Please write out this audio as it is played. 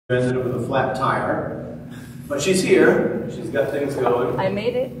Ended up with a flat tire, but she's here. She's got things going. I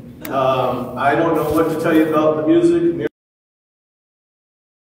made it. I don't know what to tell you about the music.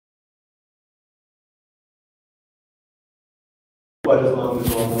 Quite as long as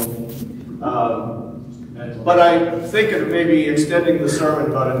normal. But I'm thinking of maybe extending the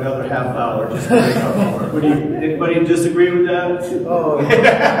sermon about another half hour. Just to make up for it. Would anybody disagree with that? Oh.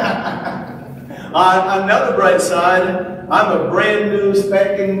 On another bright side, I'm a brand new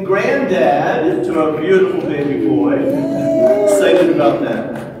spanking granddad to a beautiful baby boy. Excited about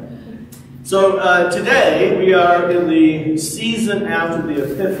that. So today we are in the season after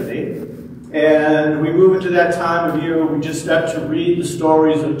the Epiphany, and we move into that time of year where we just start to read the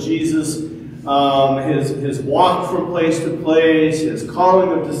stories of Jesus, his walk from place to place, his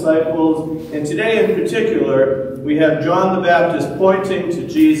calling of disciples, and today in particular, we have John the Baptist pointing to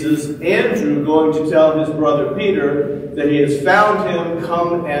Jesus, Andrew going to tell his brother Peter that he has found him,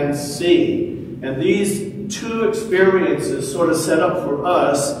 come and see. And these two experiences sort of set up for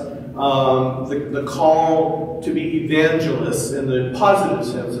us the call to be evangelists in the positive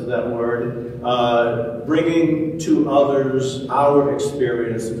sense of that word, bringing to others our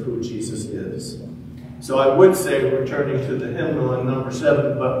experience of who Jesus is. So I would say we're turning to the hymnal in number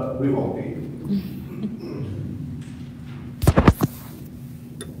 7, but we won't be.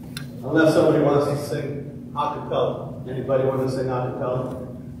 Unless somebody wants to sing a cappella. Anybody want to sing a cappella?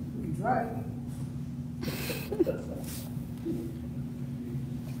 You can try.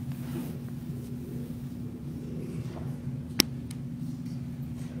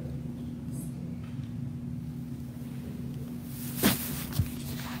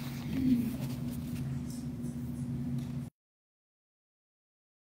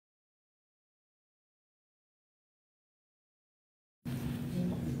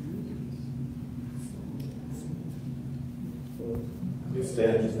 You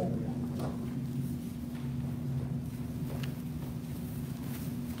stand.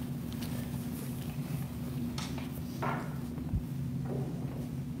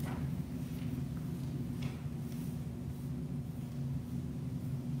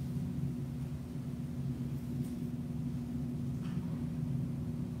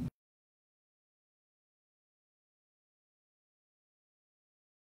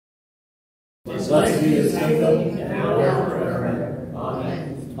 Blessed be the kingdom, now and forever.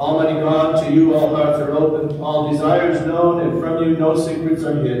 Amen. Almighty God, to you all hearts are open, all desires known, and from you no secrets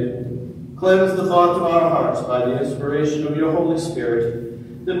are hid. Cleanse the thoughts of our hearts by the inspiration of your Holy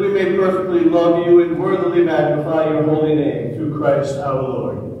Spirit, that we may perfectly love you and worthily magnify your holy name, through Christ our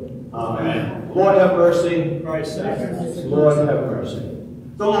Lord. Amen. Lord, have mercy. Christ, have mercy. Lord, have mercy.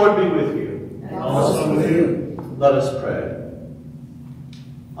 The Lord be with you. And also with you. Let us pray.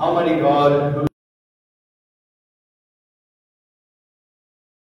 Almighty God, who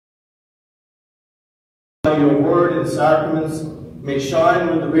your word and sacraments may shine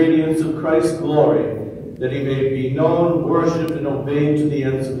with the radiance of Christ's glory, that he may be known, worshipped, and obeyed to the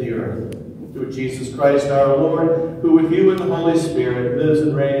ends of the earth. Through Jesus Christ our Lord, who with you and the Holy Spirit lives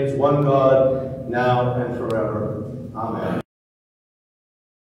and reigns, one God, now and forever. Amen.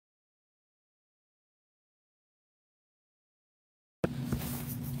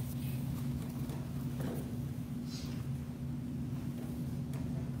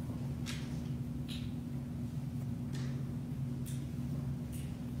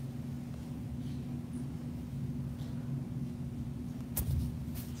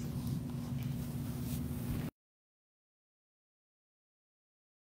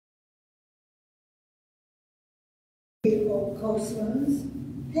 People, coastlands,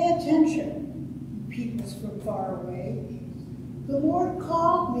 pay attention, peoples from far away. The Lord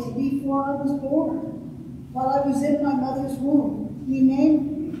called me before I was born. While I was in my mother's womb, he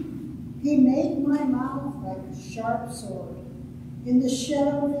named me. He made my mouth like a sharp sword. In the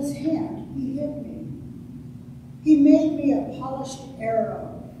shadow of his hand, he hid me. He made me a polished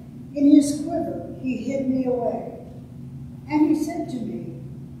arrow. In his quiver, he hid me away. And he said to me,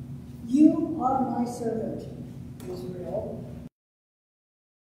 "You are my servant, Israel."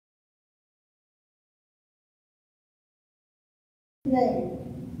 Today,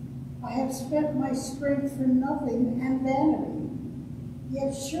 I have spent my strength for nothing and vanity,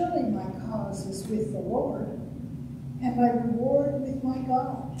 yet surely my cause is with the Lord, and my reward with my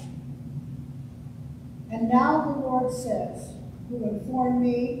God. And now the Lord says, who informed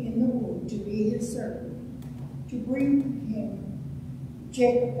me in the womb to be his servant, to bring him,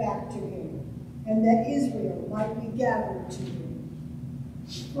 Jacob, back to him, and that Israel might be gathered to him.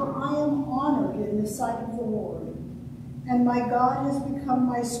 For I am honored in the sight of the Lord, and my God has become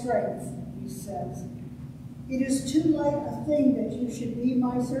my strength, he says. It is too light a thing that you should be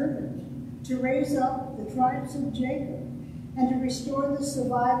my servant, to raise up the tribes of Jacob, and to restore the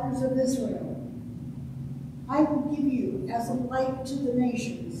survivors of Israel. I will give you as a light to the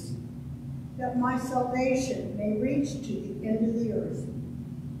nations, that my salvation may reach to the end of the earth.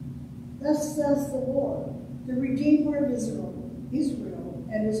 Thus says the Lord, the Redeemer of Israel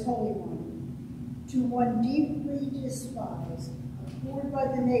and his Holy One, to one deeply despised, abhorred by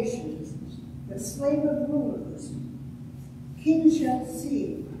the nations, the slave of rulers. Kings shall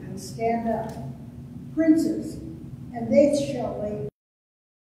see and stand up, princes, and they shall lay.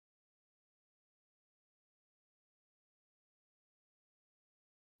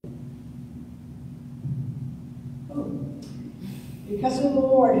 Because of the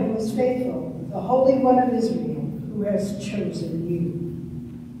Lord who is faithful, the Holy One of Israel, who has chosen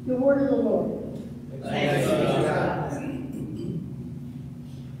you. The word of the Lord. Thanks be to God.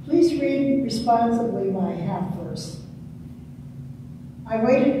 Please read responsibly my half verse. I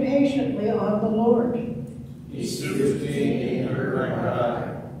waited patiently on the Lord. He stooped to me and heard my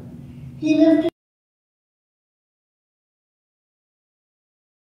cry. He lifted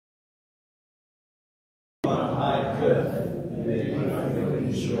on a high cliff, and made my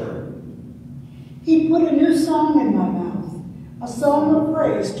feet short. He put a new song in my mouth, a song of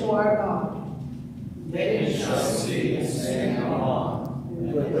praise to our God. They shall see and stand in awe,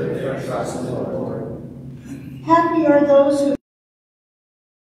 and put their trust in the Lord. Happy are those who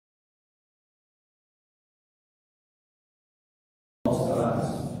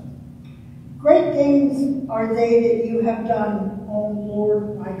great things are they that you have done, O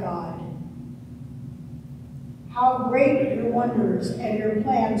Lord my God. How great are your wonders and your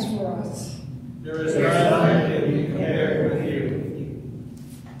plans for us. There is none that can be compared with you.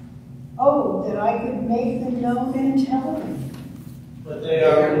 Oh, that I could make them known and tell them. But they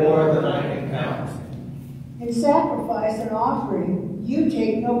are more than I can count. In sacrifice and offering, you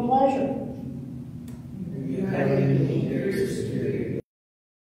take no pleasure. You have given me ears to hear.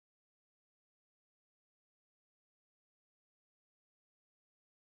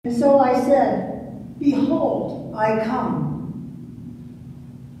 And so I said, behold, I come.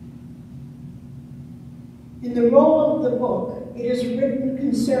 In the roll of the book, it is written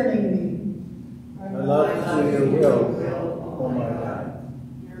concerning me. I love to do your will, oh my God.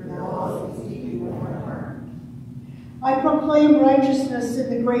 Your law is deep in my heart. I proclaim righteousness in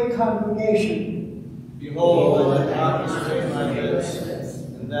the great congregation. Behold, I demonstrate my lips,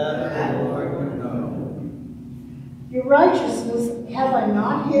 and that the Lord would know. Your righteousness have I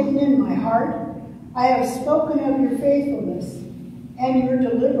not hidden in my heart. I have spoken of your faithfulness and your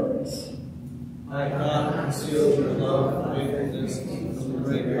deliverance. I have not concealed your love and faithfulness from the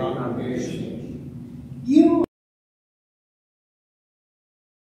great congregation. You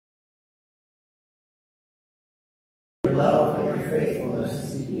Your love and your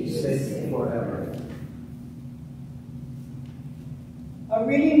faithfulness be safe forever. A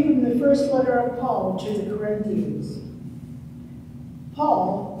reading from the first letter of Paul to the Corinthians.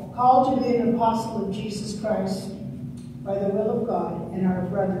 Paul, called to be an apostle of Jesus Christ by the will of God, and our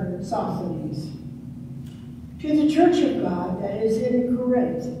brother Sosthenes. To the church of God that is in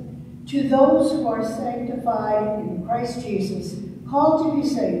Corinth, to those who are sanctified in Christ Jesus, called to be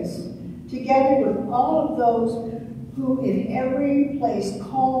saints, together with all of those who in every place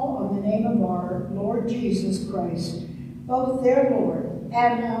call on the name of our Lord Jesus Christ, both their Lord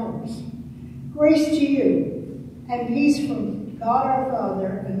and ours. Grace to you, and peace from God our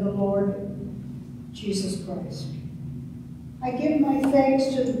Father and the Lord Jesus Christ. I give my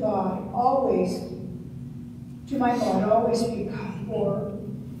thanks to God always, for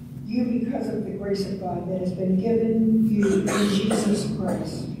you because of the grace of God that has been given you in Jesus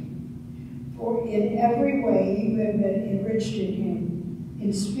Christ. For in every way you have been enriched in him,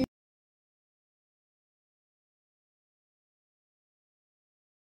 in spirit,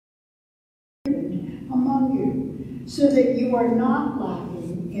 among you, so that you are not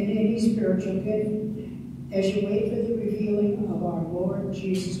lacking in any spiritual gift as you wait for the revealing of our Lord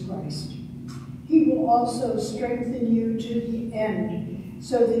Jesus Christ. He will also strengthen you to the end,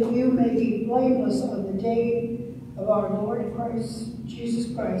 so that you may be blameless on the day of our Lord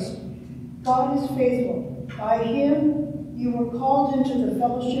Jesus Christ. God is faithful. By him you were called into the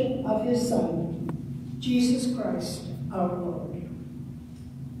fellowship of his Son, Jesus Christ, our Lord.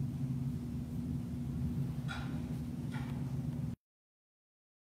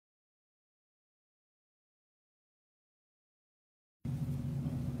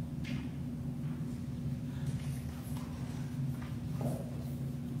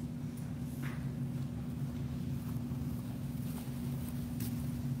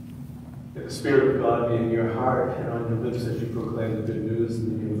 May the Spirit of God be in your heart and on your lips as you proclaim the good news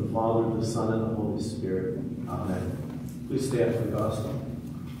in the name of the Father, the Son, and the Holy Spirit. Amen. Please stand for the gospel.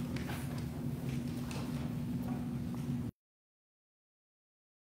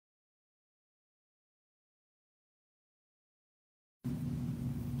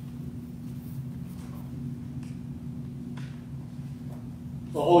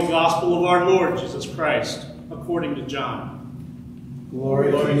 The Holy Gospel of our Lord Jesus Christ, according to John.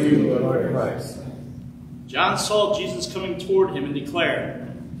 Glory to you, Lord Christ. John saw Jesus coming toward him and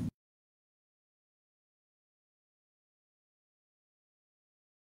declared,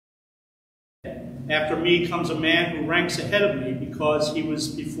 "After me comes a man who ranks ahead of me because he was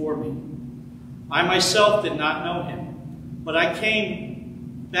before me. I myself did not know him, but I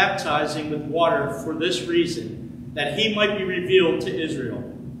came baptizing with water for this reason, that he might be revealed to Israel."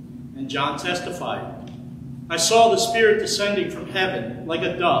 And John testified, "I saw the Spirit descending from heaven like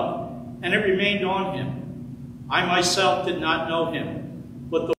a dove, and it remained on him. I myself did not know him,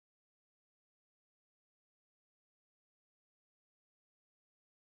 but the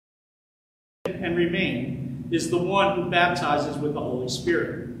and remain is the one who baptizes with the Holy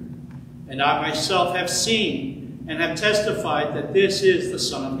Spirit. And I myself have seen and have testified that this is the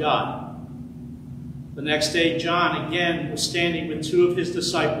Son of God." The next day, John again was standing with two of his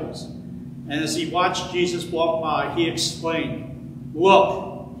disciples, and as he watched Jesus walk by, he exclaimed,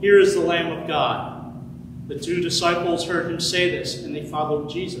 "Look, here is the Lamb of God." The two disciples heard him say this, and they followed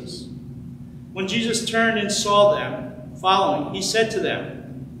Jesus. When Jesus turned and saw them following, he said to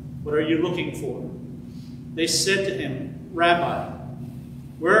them, "What are you looking for?" They said to him, "Rabbi,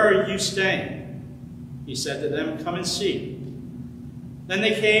 where are you staying?" He said to them, "Come and see." Then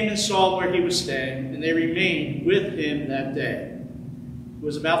they came and saw where he was staying, and they remained with him that day. It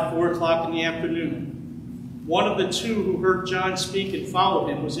was about 4 o'clock in the afternoon. One of the two who heard John speak and followed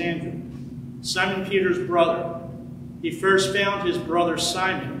him was Andrew, Simon Peter's brother. He first found his brother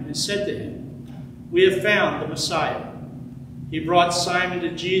Simon and said to him, "We have found the Messiah." He brought Simon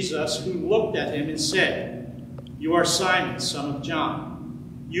to Jesus, who looked at him and said, "You are Simon, son of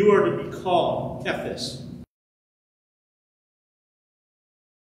John. You are to be called Cephas."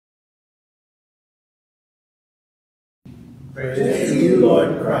 Praise to you,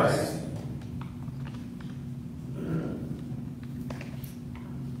 Lord Christ.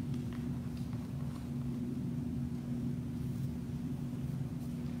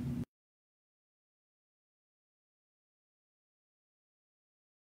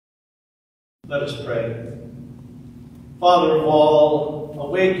 Let us pray. Father of all,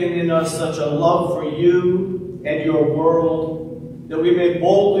 awaken in us such a love for you and your world that we may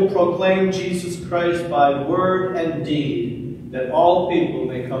boldly proclaim Jesus Christ by word and deed, that all people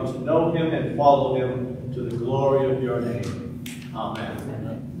may come to know him and follow him to the glory of your name.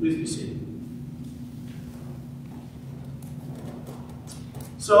 Amen. Please be seated.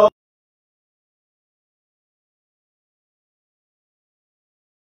 So,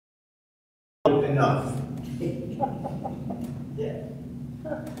 enough.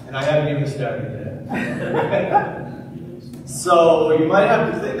 And I haven't even started yet. So you might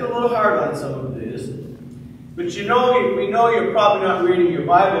have to think a little hard on some of this. But we know you're probably not reading your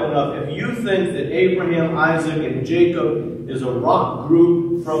Bible enough if you think that Abraham, Isaac, and Jacob is a rock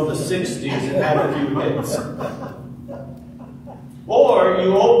group from the 60s and had a few hits. Or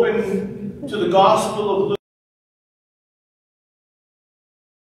you open to the Gospel of Luke.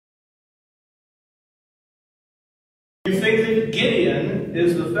 You think that Gideon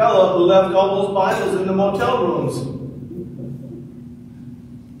is the fellow who left all those Bibles in the motel rooms.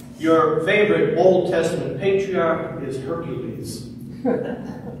 Your favorite Old Testament patriarch is Hercules.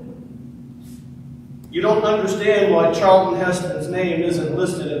 You don't understand why Charlton Heston's name isn't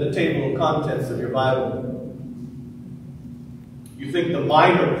listed in the table of contents of your Bible. You think the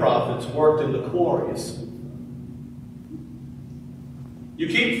minor prophets worked in the quarries. You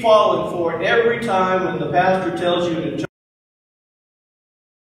keep falling for it every time when the pastor tells you to turn.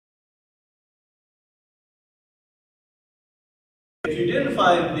 If you didn't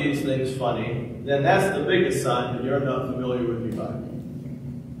find these things funny, then that's the biggest sign that you're not familiar with your Bible.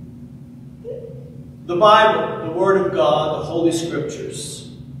 The Bible, the Word of God, the Holy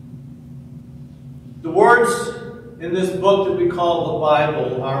Scriptures. The words in this book that we call the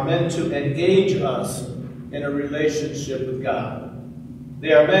Bible are meant to engage us in a relationship with God.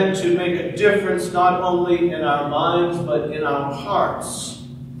 They are meant to make a difference not only in our minds, but in our hearts.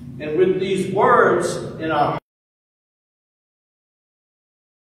 And with these words in our hearts,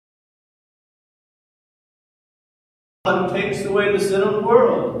 God takes away the sin of the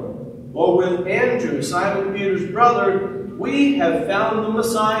world. Or with Andrew, Simon Peter's brother, we have found the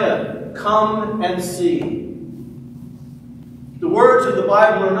Messiah. come and see. The words of the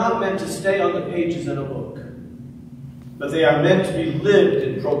Bible are not meant to stay on the pages in a book, but they are meant to be lived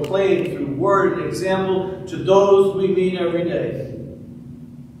and proclaimed through word and example to those we meet every day.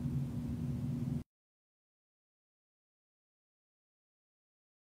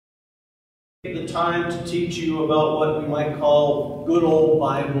 The time to teach you about what we might call good old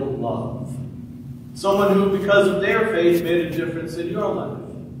Bible love. Someone who, because of their faith, made a difference in your life.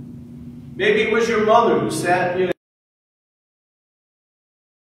 Maybe it was your mother who sat near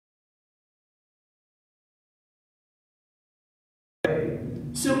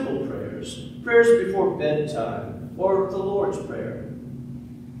simple prayers, prayers before bedtime, or the Lord's Prayer.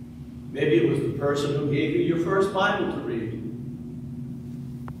 Maybe it was the person who gave you your first Bible to read.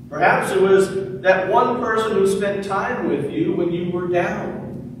 Perhaps it was that one person who spent time with you when you were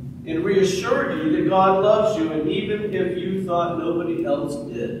down and reassured you that God loves you, and even if you thought nobody else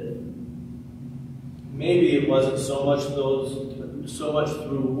did. Maybe it wasn't so much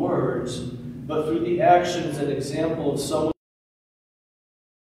through words, but through the actions and example of someone.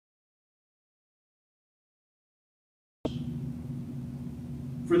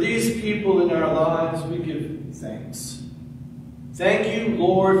 For these people in our lives, we give thanks. Thank you,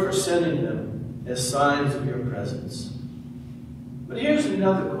 Lord, for sending them as signs of your presence. But here's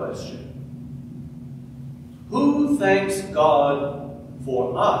another question. Who thanks God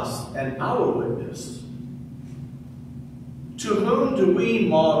for us and our witness? To whom do we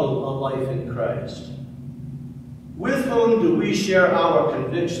model a life in Christ? With whom do we share our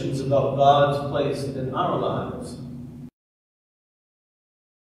convictions about God's place in our lives?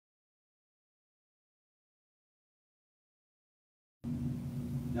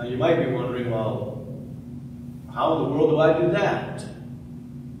 Now you might be wondering, well, how in the world do I do that?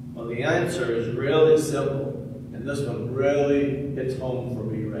 Well, the answer is really simple, and this one really hits home for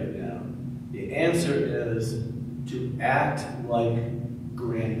me right now. The answer is to act like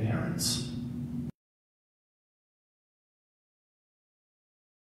grandparents.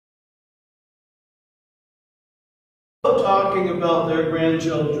 Talking about their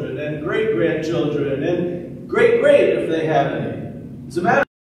grandchildren and great-grandchildren and great-great if they have any. As a matter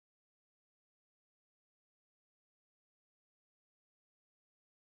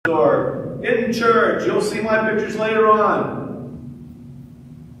or in church, you'll see my pictures later on.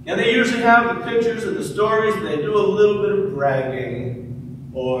 And they usually have the pictures and the stories, and they do a little bit of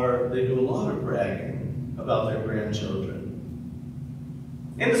bragging, or they do a lot of bragging about their grandchildren.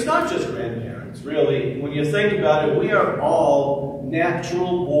 And it's not just grandparents, really. When you think about it, we are all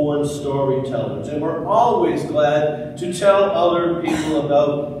natural-born storytellers, and we're always glad to tell other people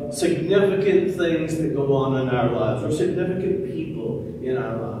about significant things that go on in our lives, or significant people in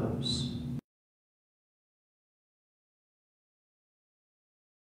our lives.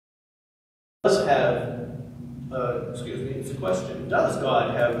 Does have, it's a question. Does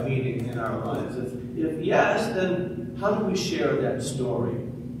God have meaning in our lives? If yes, then how do we share that story?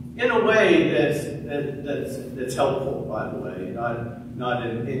 In a way that's helpful, by the way, not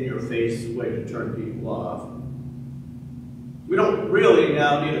an in-your-face way to turn people off. We don't really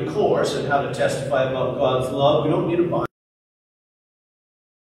now need a course on how to testify about God's love. We don't need a Bible.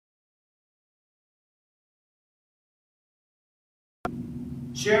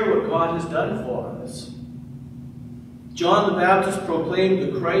 Share what God has done for us. John the Baptist proclaimed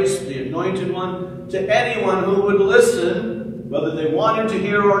the Christ, the Anointed One, to anyone who would listen, whether they wanted to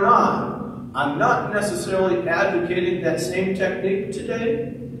hear or not. I'm not necessarily advocating that same technique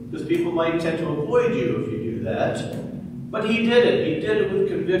today, because people might tend to avoid you if you do that. But he did it. He did it with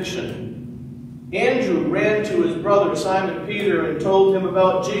conviction. Andrew ran to his brother Simon Peter and told him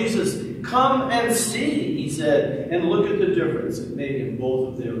about Jesus. Come and see, he said, and look at the difference it made in both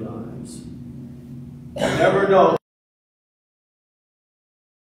of their lives. You never know.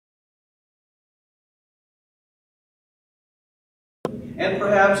 And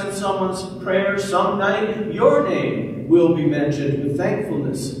perhaps in someone's prayer some night, your name will be mentioned with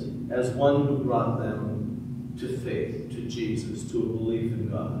thankfulness as one who brought them to faith, to Jesus, to a belief in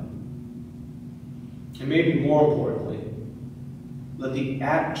God. And maybe more importantly, let the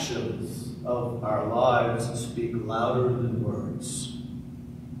actions of our lives speak louder than words.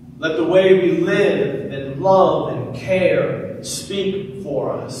 Let the way we live and love and care speak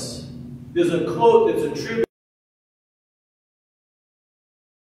for us. There's a quote that's attributed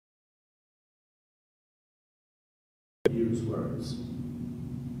to use words.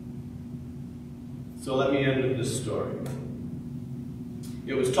 So let me end with this story.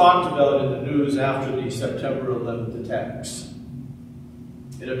 It was talked about in the news after the September 11th attacks.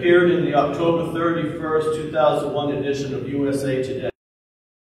 It appeared in the October 31st, 2001 edition of USA Today.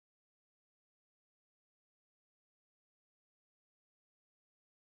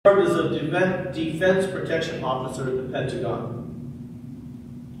 served as a defense protection officer at the Pentagon.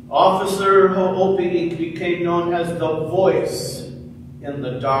 Officer Hope became known as the voice in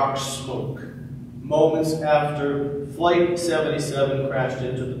the dark smoke moments after Flight 77 crashed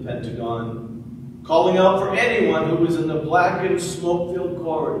into the Pentagon, calling out for anyone who was in the blackened, smoke-filled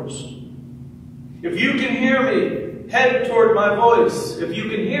corridors. If you can hear me, head toward my voice. If you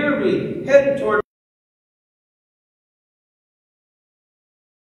can hear me, head toward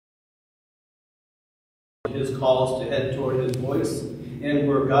his calls to head toward his voice, and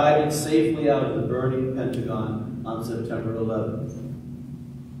were guided safely out of the burning Pentagon on September 11th.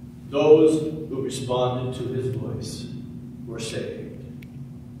 Those who responded to his voice were saved.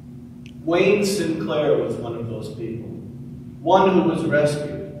 Wayne Sinclair was one of those people, one who was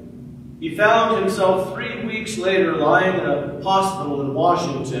rescued. He found himself 3 weeks later lying in a hospital in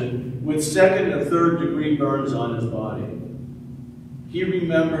Washington with second and third degree burns on his body. He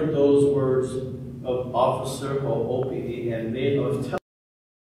remembered those words of Officer Ho'opi'i and made of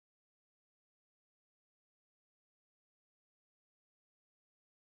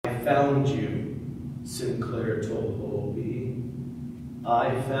I found you, Sinclair told Ho'opi'i.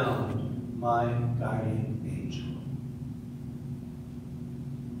 I found my guardian angel.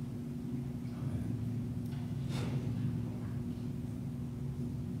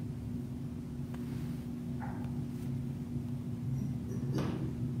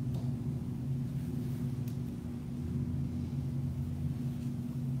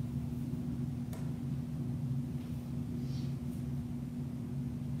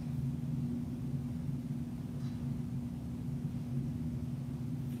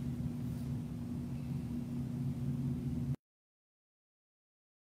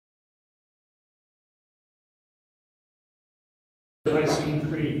 The Nicene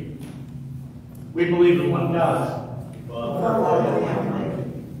Creed. We believe in one God,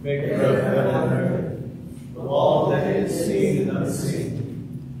 Maker of heaven and earth, of all that is seen and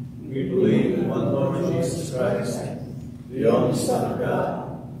unseen. We believe in one Lord Jesus Christ, the only Son of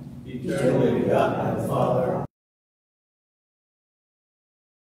God, eternally begotten of the Father,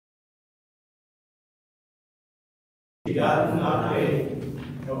 begotten, not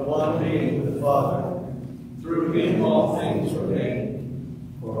made, but one being with the Father. Through him all things were made.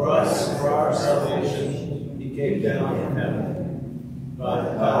 For us and for our salvation, he came down from heaven. By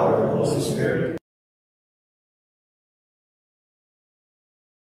the power of the Holy Spirit,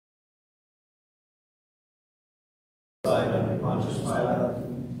 under Pontius Pilate,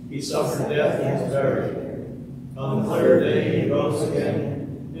 he suffered death and was buried. On the third day he rose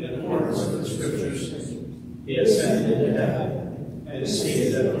again, in accordance with the Scriptures. He ascended into heaven, and is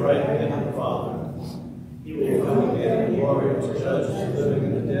seated at the right hand of the Father. He will come again in glory to judge the living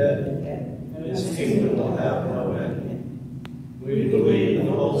and the dead, and his kingdom will have no end. We believe in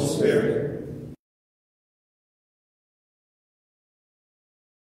the Holy Spirit,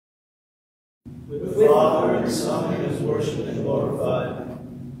 with the Father and the Son who is worshipped and glorified.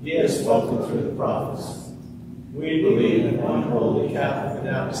 He has spoken through the prophets. We believe in one holy Catholic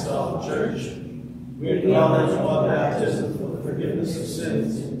and Apostolic Church. We acknowledge one baptism for the forgiveness of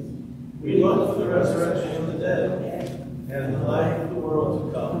sins. We look for the resurrection of the dead and the life of the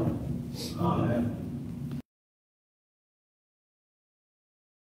world to come. Amen.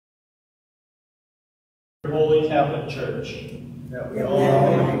 Holy Catholic Church, That we all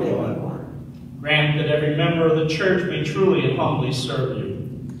may be one. grant that every member of the Church may truly and humbly serve you.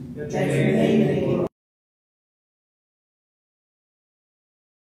 That your name may be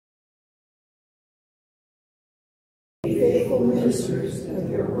Faithful ministers of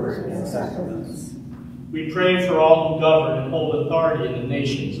your word and sacraments. We pray for all who govern and hold authority in the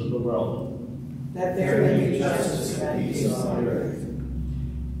nations of the world. That there may be justice and peace on earth.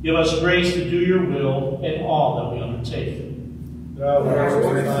 Give us grace to do your will in all that we undertake. Thou hast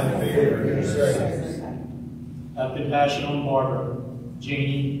find favor in your servants. Have compassion on Barbara,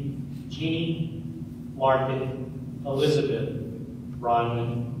 Jeannie, Larkin, Elizabeth,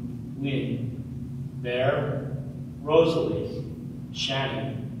 Bronwyn, Lynn, Bear, Rosalie,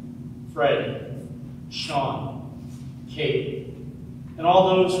 Shannon, Fred, Sean, Kate, and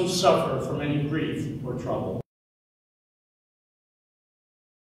all those who suffer from any grief or trouble.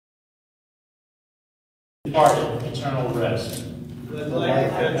 Departed eternal rest. Let light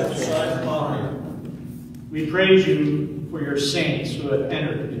catch shine upon you. We praise you for your saints who have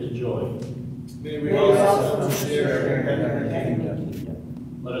entered into joy. May we also share in your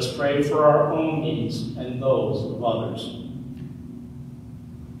kingdom. Let us pray for our own needs and those of others.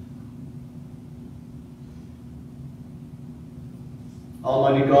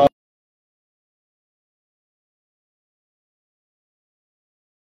 Almighty God,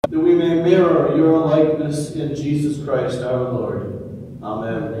 that we may mirror your likeness in Jesus Christ our Lord.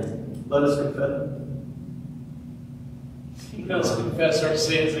 Amen. Let us confess. Let us confess our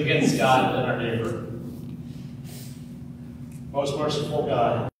sins against God and our neighbor. Most merciful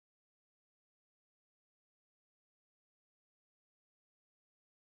God,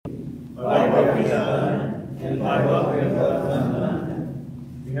 by what we have done, and by what we have left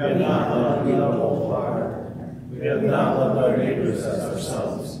undone, we have not loved with our whole heart. We have not loved our neighbors as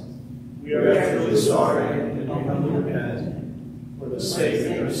ourselves. We are truly sorry, and we humbly repent. For the sake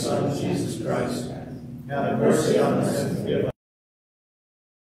of your Son, Jesus Christ, have mercy on us and forgive us.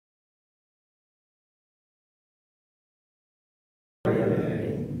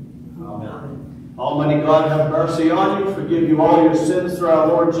 Almighty God, have mercy on you, forgive you all your sins through our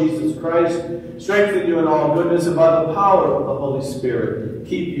Lord Jesus Christ, strengthen you in all goodness, and by the power of the Holy Spirit,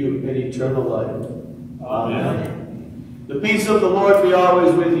 keep you in eternal life. Amen. The peace of the Lord be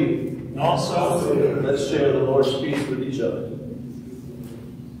always with you. and also with you. Let's share the Lord's peace with each other.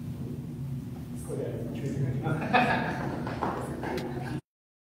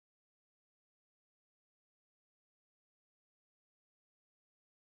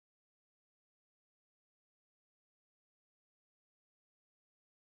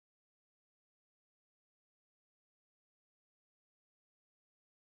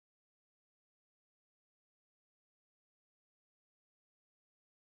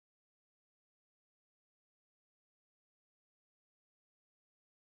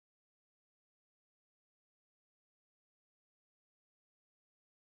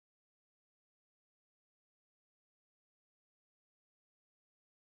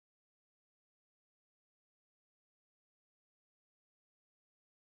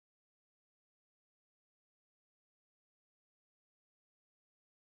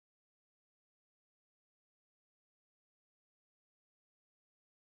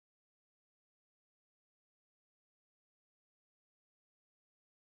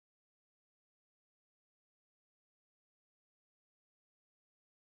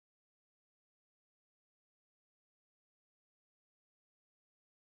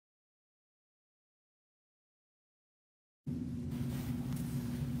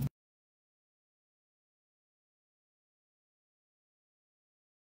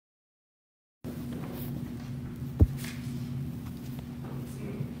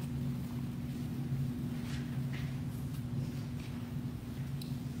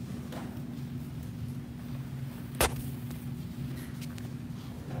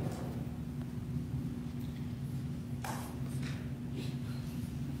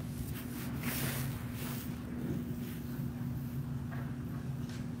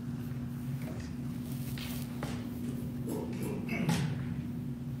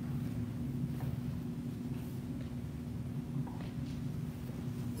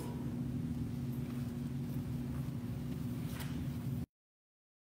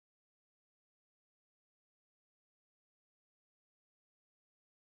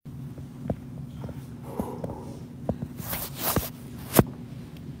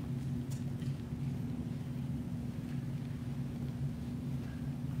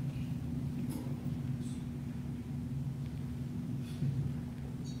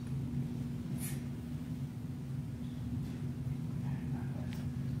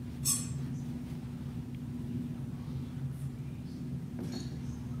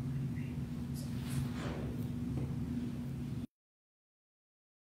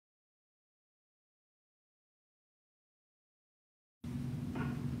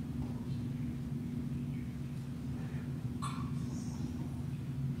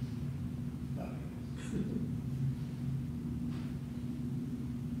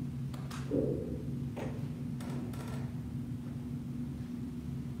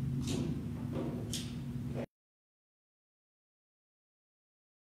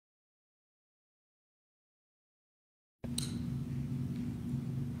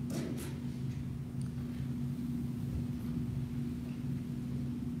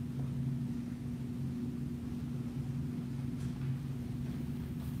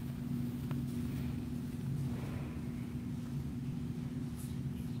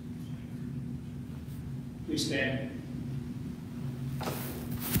 Please stand.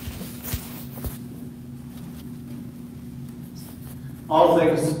 All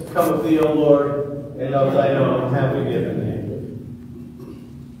things come of thee, O Lord, and of thine own have we given thee.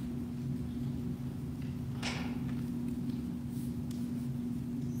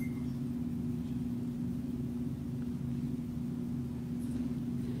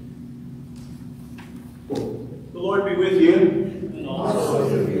 The Lord be with you. And also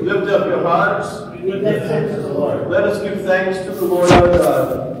with you. Lift up your hearts. We lift up to the Lord. Let us give thanks to the Lord our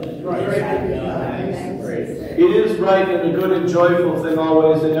God. right and a good and joyful thing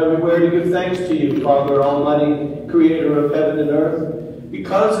always and everywhere to give thanks to you, Father Almighty, Creator of heaven and earth,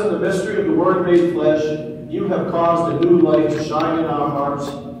 because in the mystery of the Word made flesh, you have caused a new light to shine in our hearts,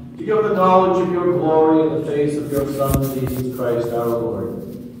 to give the knowledge of your glory in the face of your Son, Jesus Christ our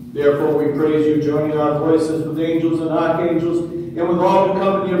Lord. Therefore we praise you, joining our voices with angels and archangels, and with all the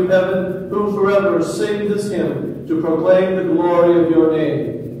company of heaven, who forever sing this hymn to proclaim the glory of your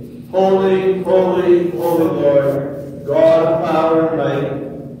name. Holy, holy, holy Lord, God of power and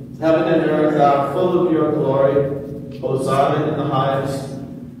might, heaven and earth are full of your glory. Hosanna in the highest.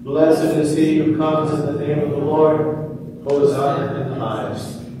 Blessed is he who comes in the name of the Lord. Hosanna in the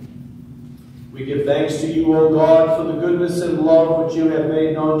highest. We give thanks to you, O God, for the goodness and love which you have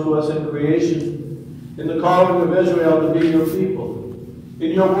made known to us in creation, in the calling of Israel to be your people,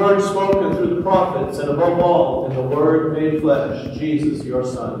 in your word spoken through the prophets, and above all, in the Word made flesh, Jesus, your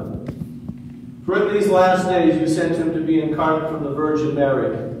Son. For in these last days you sent him to be incarnate from the Virgin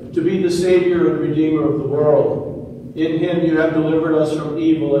Mary, to be the Savior and Redeemer of the world. In him you have delivered us from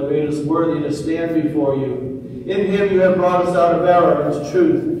evil and made us worthy to stand before you. In him you have brought us out of error into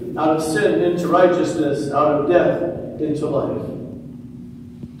truth, out of sin into righteousness, out of death into life.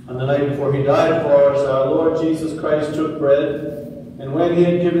 On the night before he died for us, our Lord Jesus Christ took bread, and when he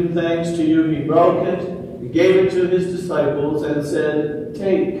had given thanks to you, he broke it, and gave it to his disciples, and said,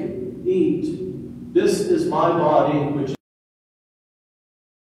 "Take, eat. This is my body, which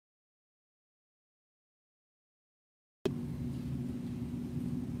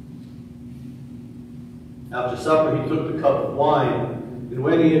After supper, he took the cup of wine, and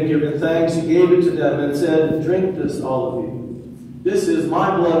when he had given thanks, he gave it to them and said, "Drink this, all of you. This is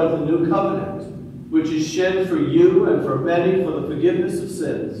my blood of the new covenant, which is shed for you and for many for the forgiveness of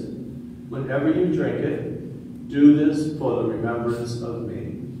sins. Whenever you drink it, do this for the remembrance of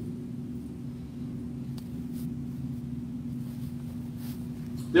me."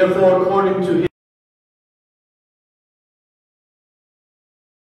 Therefore, according to his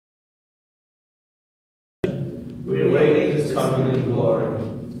we await his coming in glory.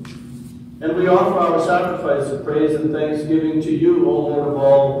 And we offer our sacrifice of praise and thanksgiving to you, O Lord of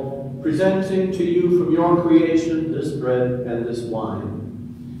all, presenting to you from your creation this bread and this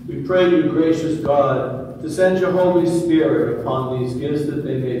wine. We pray you, gracious God, to send your Holy Spirit upon these gifts, that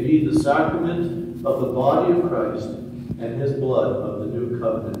they may be the sacrament of the body of Christ and his blood of the new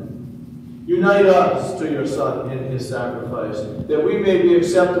covenant. Unite us to your Son in his sacrifice, that we may be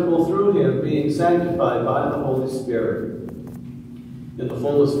acceptable through him, being sanctified by the Holy Spirit. In the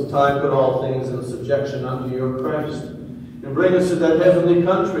fullness of time, put all things in subjection unto your Christ, and bring us to that heavenly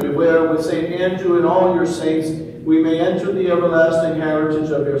country where, with St. Andrew and all your saints, we may enter the everlasting heritage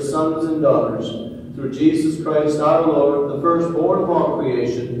of your sons and daughters, through Jesus Christ our Lord, the firstborn of all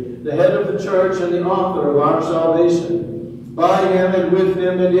creation, the head of the church and the author of our salvation. By him and with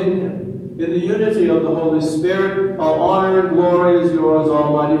him and in him, in the unity of the Holy Spirit, all honor and glory is yours,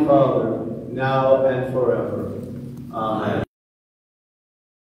 Almighty Father, now and forever. Amen.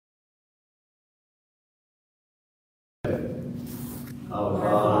 Our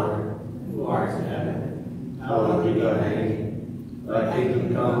Father, who art in heaven, hallowed be thy name. Thy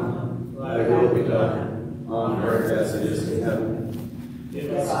kingdom come, thy will be done, on earth as it is in heaven.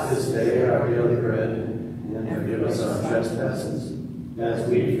 Give us this day our daily bread, and forgive us our trespasses, as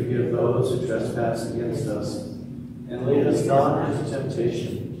we forgive those who trespass against us. And lead us not into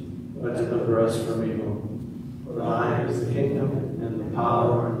temptation, but deliver us from evil. For thine is the kingdom, and the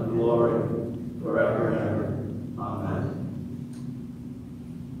power, and the glory, forever and ever. Amen.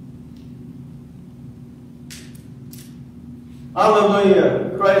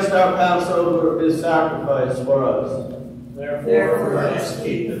 Hallelujah! Christ our Passover is sacrificed for us. Therefore let us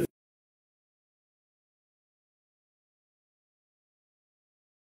keep the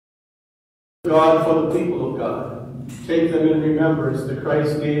God for the people of God. Take them in remembrance that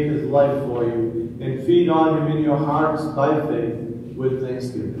Christ gave his life for you, and feed on him in your hearts by faith with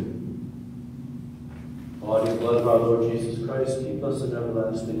thanksgiving. Body and blood of our Lord Jesus Christ, keep us in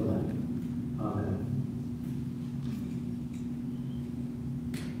everlasting life. Amen.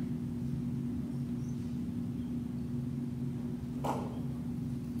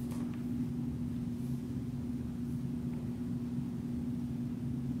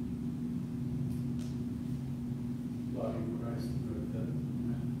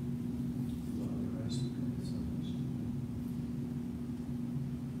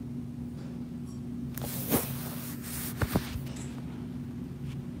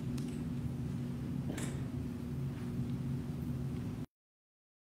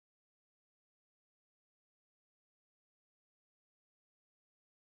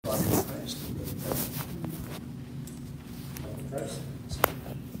 Christ,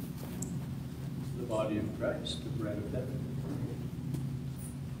 the body of Christ, the bread of heaven.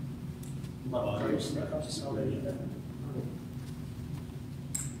 Love of Christ, the cup of salvation.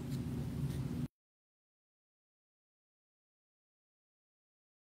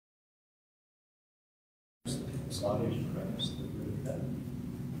 Body of Christ, the bread of heaven.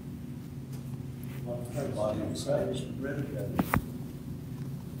 Love of Christ, body of Christ, the bread of heaven.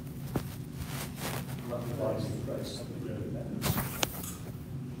 Love the body of Christ, the bread of heaven.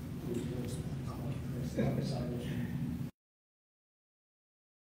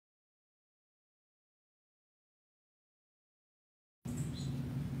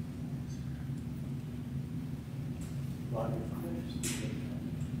 Body of Christ,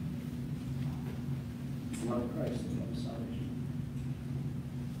 love Christ, the love of salvation.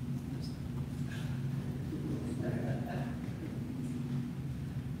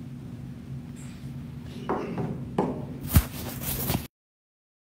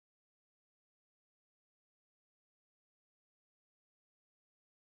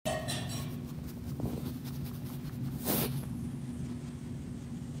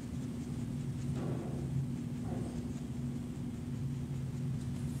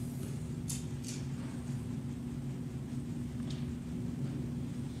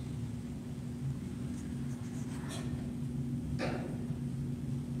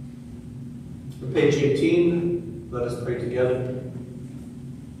 Page 18, let us pray together.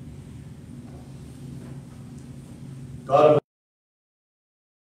 God of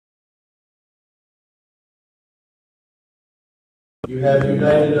You have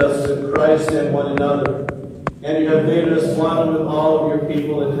united us with Christ and one another, and you have made us one with all of your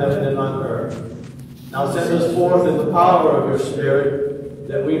people in heaven and on earth. Now send us forth in the power of your Spirit,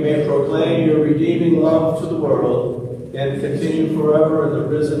 that we may proclaim your redeeming love to the world, and continue forever in the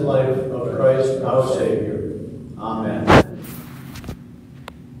risen life of Christ our Savior. Amen.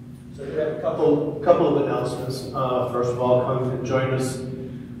 So we have a couple of announcements. First of all, come and join us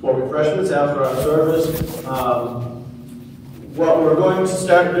for refreshments after our service. What we're going to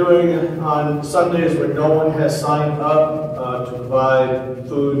start doing on Sundays when no one has signed up to provide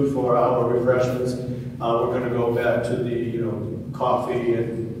food for our refreshments, we're going to go back to the coffee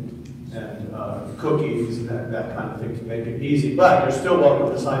and cookies and that kind of thing to make it easy. But you're still welcome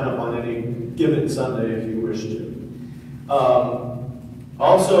to sign up on any given Sunday if you wish to.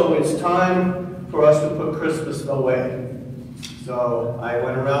 Also, it's time for us to put Christmas away. So I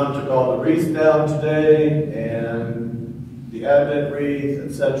went around, took all the wreaths down today, and the Advent wreath,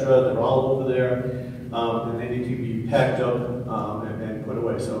 etc. They're all over there, and they need to be packed up and put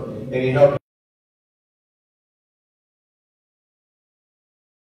away. So any help?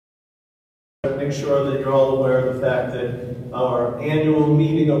 Make sure that you're all aware of the fact that our annual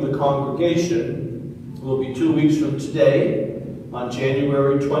meeting of the congregation will be 2 weeks from today, on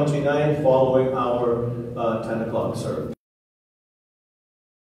January 29th, following our 10 o'clock service.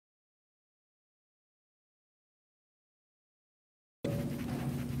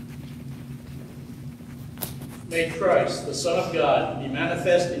 May Christ, the Son of God, be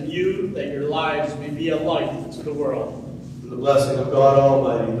manifest in you, that your lives may be a light to the world. The blessing of God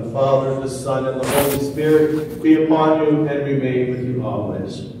Almighty, the Father, the Son, and the Holy Spirit be upon you and remain with you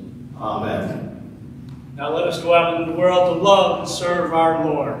always. Amen. Now let us go out into the world to love and serve our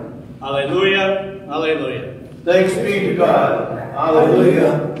Lord. Alleluia, alleluia. Thanks be to God.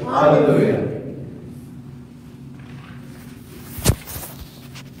 Alleluia, alleluia.